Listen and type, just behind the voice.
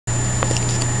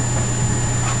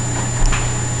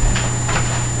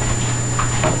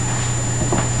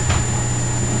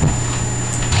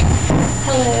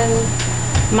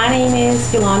My name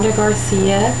is Yolanda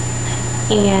Garcia,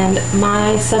 and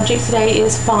my subject today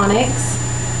is phonics.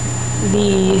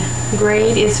 The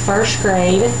grade is first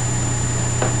grade.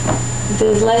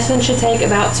 The lesson should take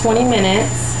about 20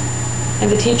 minutes, and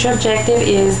the teacher objective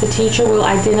is the teacher will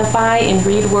identify and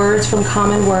read words from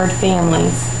common word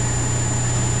families.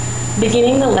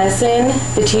 Beginning the lesson,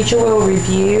 the teacher will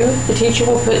review. The teacher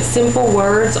will put simple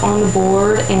words on the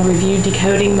board and review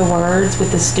decoding the words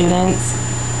with the students.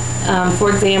 For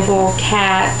example,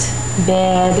 cat,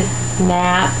 bed,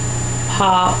 nap,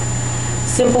 pop.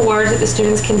 Simple words that the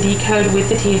students can decode with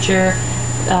the teacher.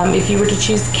 If you were to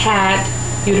choose cat,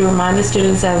 you would remind the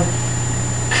students of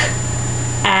k,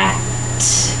 at,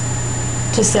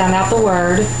 to sound out the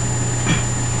word.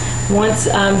 Once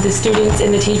the students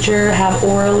and the teacher have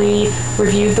orally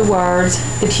reviewed the words,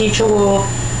 the teacher will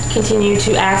continue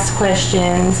to ask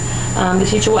questions. The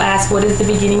teacher will ask, what is the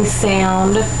beginning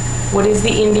sound? What is the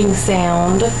ending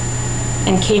sound?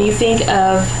 And can you think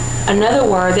of another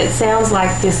word that sounds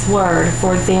like this word?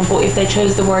 For example, if they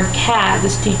chose the word cat,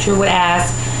 this teacher would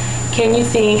ask, can you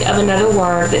think of another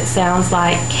word that sounds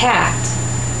like cat?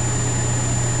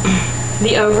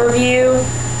 The overview.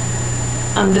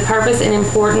 The purpose and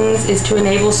importance is to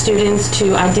enable students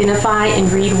to identify and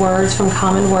read words from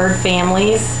common word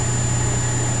families.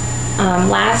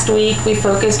 Last week we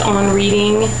focused on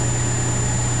reading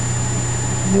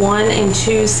 1 and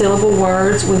 2 syllable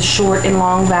words with short and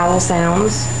long vowel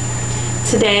sounds.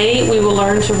 Today we will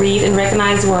learn to read and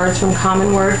recognize words from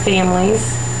common word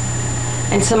families,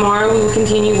 and tomorrow we will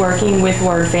continue working with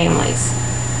word families.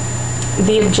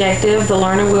 The objective, the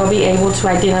learner will be able to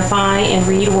identify and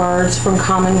read words from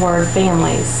common word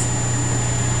families.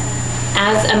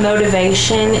 As a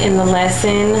motivation in the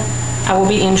lesson, I will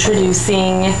be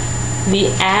introducing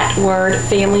the At Word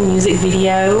family music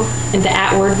video, and the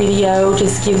At Word video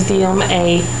just gives them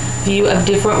a view of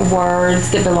different words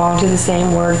that belong to the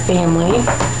same word family.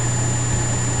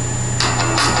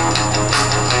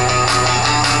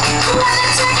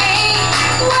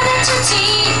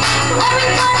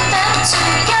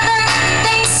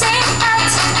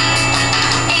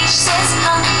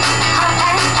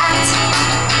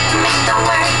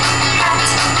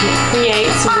 It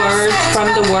creates words from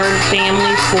the word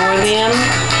family for them.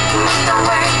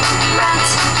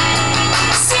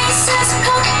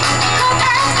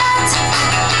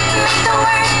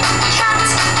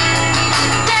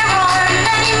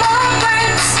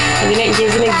 And then it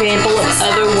gives an example of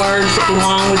other words that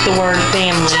belong with the word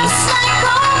family.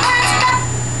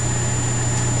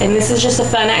 And this is just a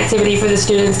fun activity for the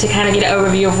students to kind of get an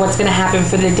overview of what's going to happen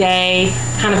for the day,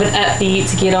 kind of an upbeat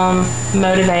to get them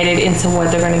motivated into what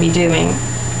they're going to be doing.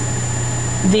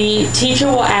 The teacher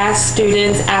will ask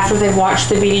students after they've watched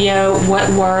the video what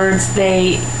words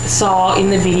they saw in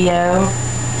the video.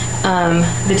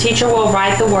 The teacher will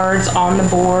write the words on the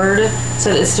board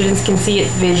so that students can see it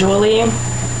visually.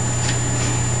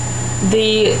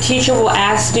 The teacher will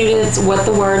ask students what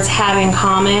the words have in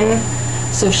common.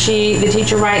 So the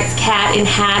teacher writes cat and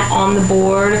hat on the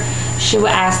board. She will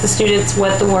ask the students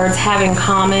what the words have in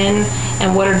common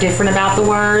and what are different about the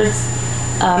words.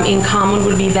 In common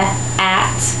would be the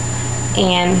at,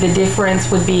 and the difference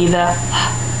would be the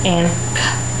and k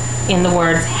in the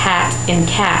words hat and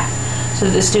cat. So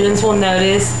that the students will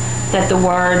notice that the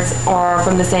words are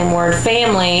from the same word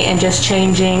family, and just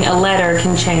changing a letter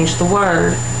can change the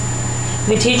word.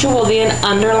 The teacher will then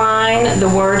underline the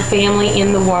word family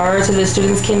in the word so the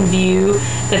students can view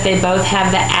that they both have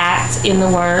the at in the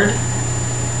word.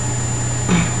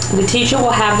 The teacher will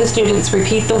have the students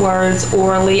repeat the words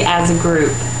orally as a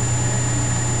group.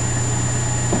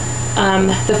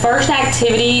 The first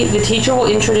activity, the teacher will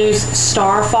introduce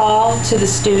starfall to the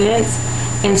students,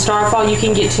 and starfall you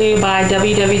can get to by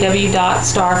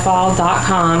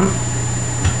www.starfall.com.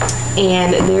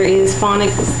 And there is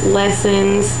phonics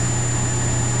lessons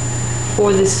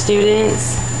for the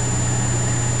students.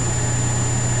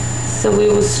 So we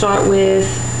will start with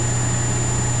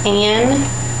Anne.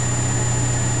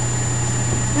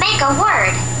 Make a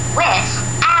word with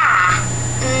a,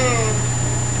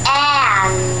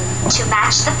 and to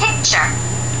match the picture.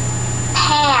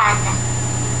 Pan.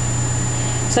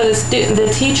 So the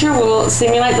teacher will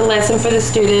simulate the lesson for the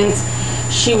students.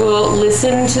 She will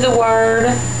listen to the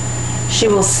word. She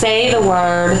will say the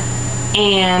word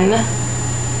and.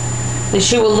 Then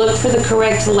she will look for the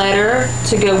correct letter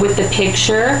to go with the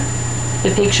picture.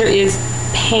 The picture is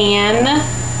pan,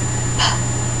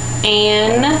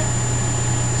 an.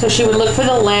 So she would look for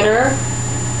the letter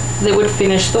that would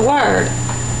finish the word.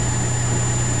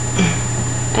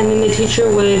 And then the teacher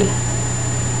would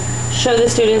show the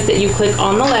students that you click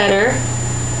on the letter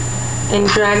and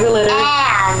drag the letter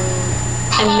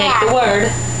and make the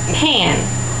word pan.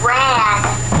 Ran.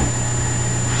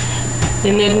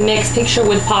 Then the next picture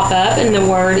would pop up and the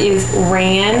word is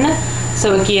ran.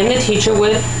 So again, the teacher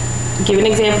would give an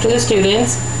example to the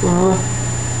students,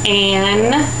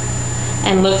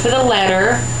 and look for the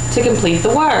letter to complete the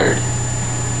word.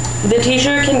 The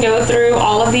teacher can go through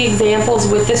all of the examples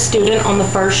with the student on the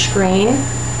first screen.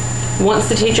 Once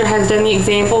the teacher has done the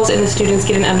examples and the students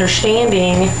get an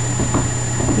understanding,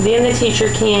 then the teacher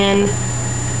can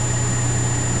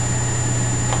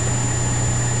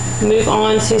move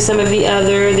on to some of the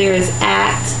other. There is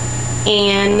at,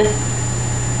 an,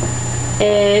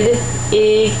 ed,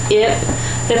 ig, ip,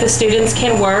 that the students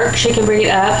can work. She can bring it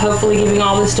up, hopefully giving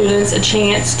all the students a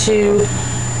chance to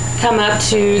come up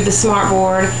to the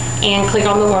smartboard and click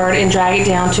on the word and drag it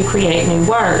down to create new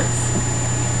words.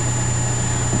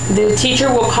 The teacher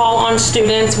will call on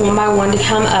students one by one to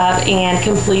come up and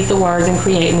complete the words and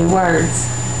create new words.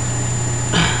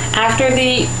 After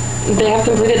they have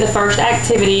completed the first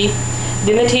activity,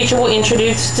 then the teacher will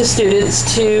introduce the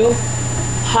students to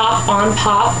Hop on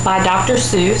Pop by Dr.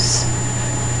 Seuss,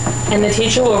 and the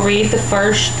teacher will read the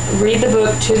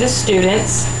book to the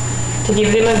students to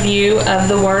give them a view of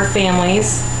the word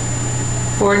families.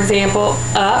 For example,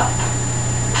 up,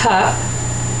 pup,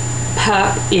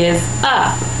 pup is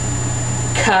up.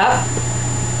 Cup,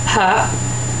 pup,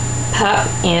 pup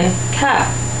in cup.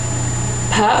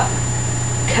 Pup,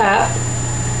 cup,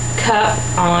 cup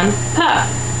on pup.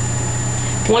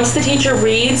 Once the teacher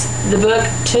reads the book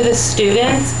to the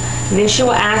students, then she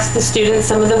will ask the students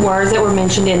some of the words that were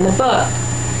mentioned in the book.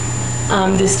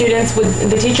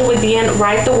 The teacher would then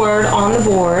write the word on the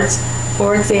boards.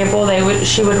 For example,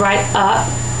 she would write up,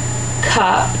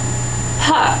 cup,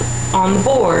 pup on the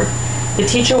board. The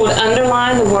teacher would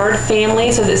underline the word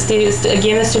family so that the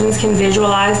students can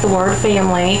visualize the word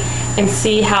family and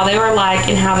see how they were alike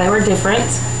and how they were different.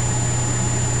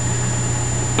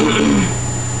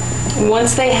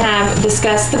 Once they have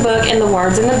discussed the book and the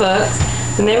words in the book,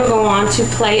 then they will go on to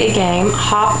play a game,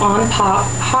 Hop on Pop,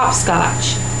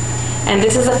 Hopscotch. And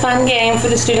this is a fun game for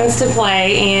the students to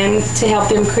play and to help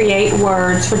them create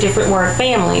words for different word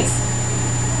families.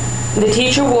 The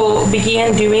teacher will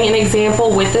begin doing an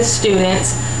example with the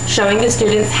students, showing the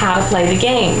students how to play the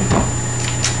game.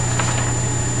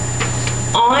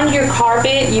 On your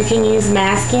carpet, you can use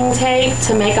masking tape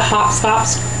to make a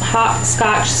hopscotch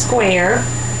square.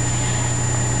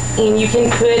 And you can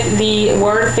put the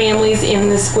word families in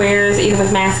the squares either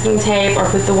with masking tape or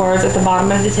put the words at the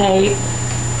bottom of the tape.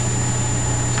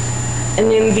 And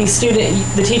then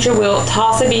the teacher will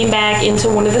toss a beanbag into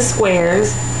one of the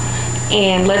squares.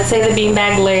 And let's say the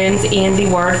beanbag lands in the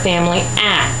word family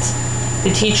at.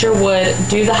 The teacher would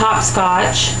do the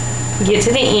hopscotch, get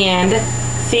to the end,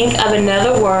 think of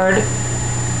another word,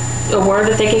 a word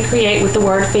that they could create with the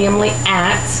word family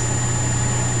at,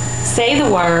 say the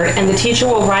word, and the teacher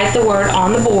will write the word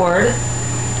on the board,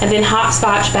 and then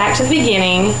hopscotch back to the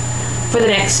beginning for the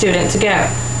next student to go.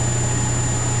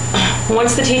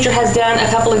 Once the teacher has done a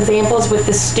couple examples with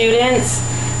the students,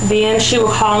 then she will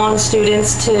call on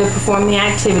students to perform the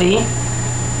activity.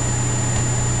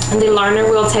 And the learner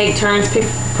will take turns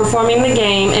performing the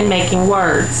game and making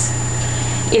words.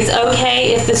 It's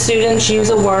okay if the students use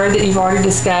a word that you've already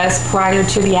discussed prior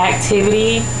to the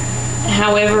activity.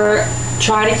 However,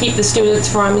 try to keep the students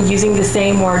from using the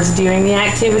same words during the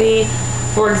activity.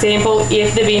 For example,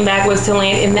 if the beanbag was to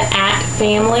land in the at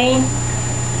family,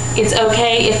 it's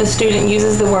okay if a student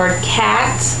uses the word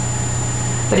cat,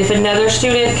 but if another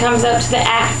student comes up to the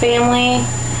at family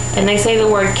and they say the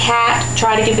word cat,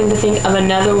 try to get them to think of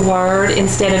another word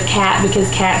instead of cat because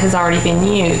cat has already been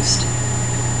used.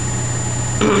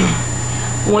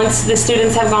 Once the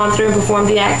students have gone through and performed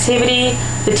the activity,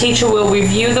 the teacher will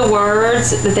review the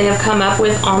words that they have come up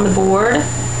with on the board.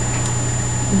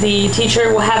 The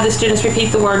teacher will have the students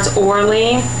repeat the words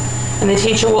orally, and the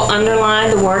teacher will underline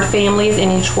the word families in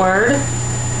each word.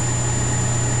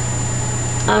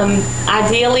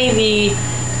 Ideally, the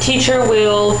teacher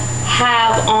will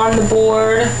have on the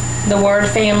board the word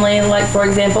family, like for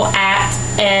example, at,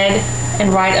 ed,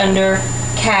 and right under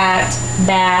cat,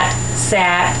 bat,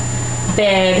 sat,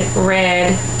 bed,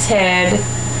 read, Ted,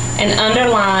 and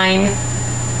underline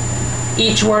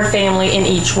each word family in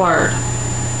each word.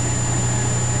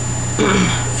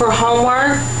 For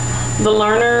homework, the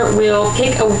learner will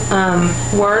pick a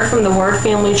word from the word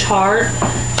family chart.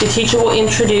 The teacher will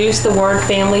introduce the word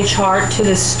family chart to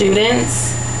the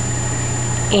students,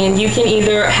 and you can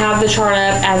either have the chart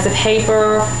up as a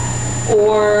paper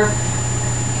or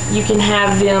you can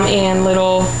have them in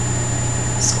little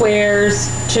squares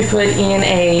to put in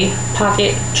a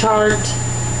pocket chart.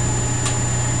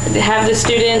 have the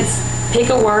students pick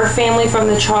a word family from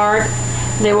the chart.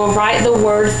 They will write the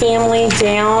word family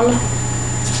down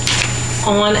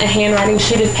on a handwriting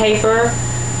sheet of paper.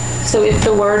 So if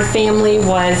the word family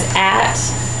was at,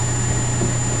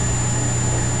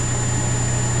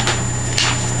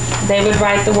 they would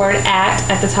write the word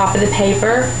at the top of the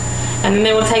paper, and then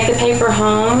they will take the paper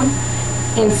home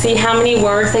and see how many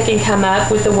words they can come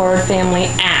up with the word family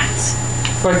at.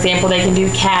 For example, they can do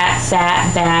cat,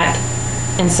 sat, bat,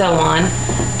 and so on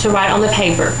to write on the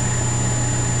paper.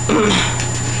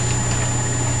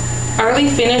 Early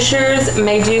finishers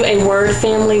may do a word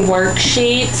family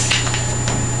worksheet.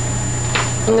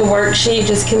 And the worksheet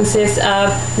just consists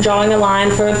of drawing a line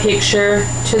from a picture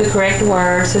to the correct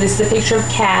word. So this is a picture of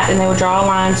cat, and they will draw a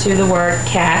line to the word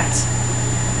cat.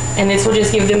 And this will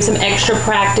just give them some extra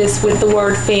practice with the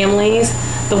word families.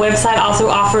 The website also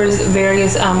offers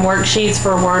various worksheets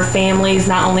for word families,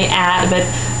 not only at, but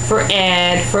for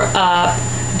ed, for up,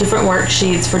 different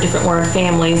worksheets for different word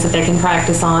families that they can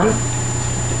practice on.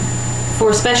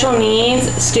 For special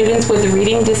needs, students with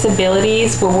reading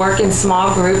disabilities will work in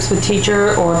small groups with teacher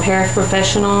or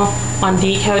paraprofessional on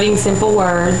decoding simple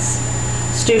words.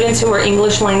 Students who are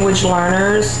English language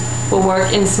learners will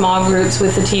work in small groups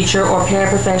with the teacher or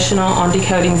paraprofessional on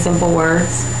decoding simple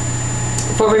words.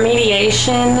 For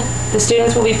remediation, the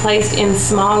students will be placed in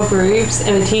small groups,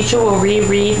 and the teacher will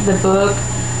reread the book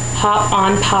Hop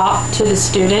on Pop to the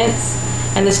students,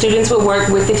 and the students will work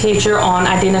with the teacher on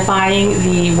identifying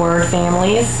the word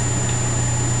families.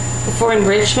 For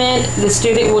enrichment, the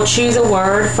student will choose a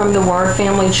word from the word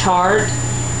family chart.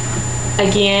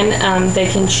 Again, they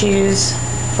can choose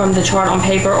from the chart on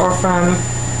paper or from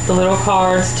the little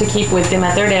cards to keep with them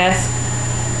at their desk.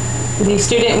 The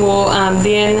student will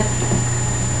then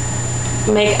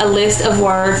make a list of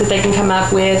words that they can come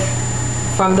up with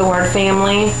from the word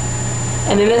family.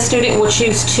 And then the student will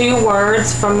choose 2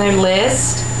 words from their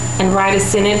list and write a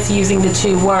sentence using the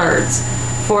 2 words.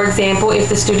 For example, if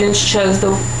the students chose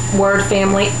the word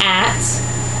family at,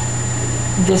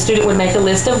 the student would make a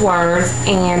list of words,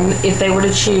 and if they were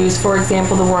to choose, for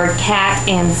example, the word cat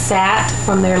and sat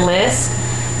from their list,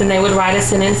 then they would write a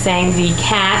sentence saying the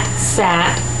cat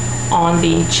sat on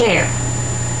the chair.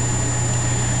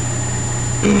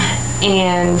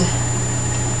 And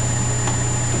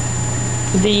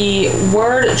the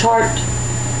word chart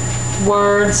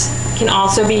words can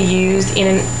also be used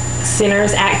in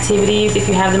centers activities. If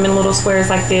you have them in little squares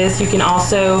like this, you can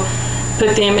also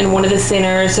put them in one of the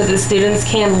centers so that students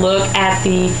can look at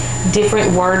the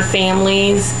different word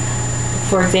families,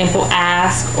 for example,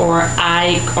 ask or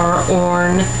Ike or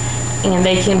orn, and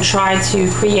they can try to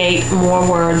create more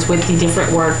words with the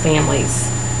different word families.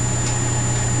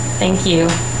 Thank you.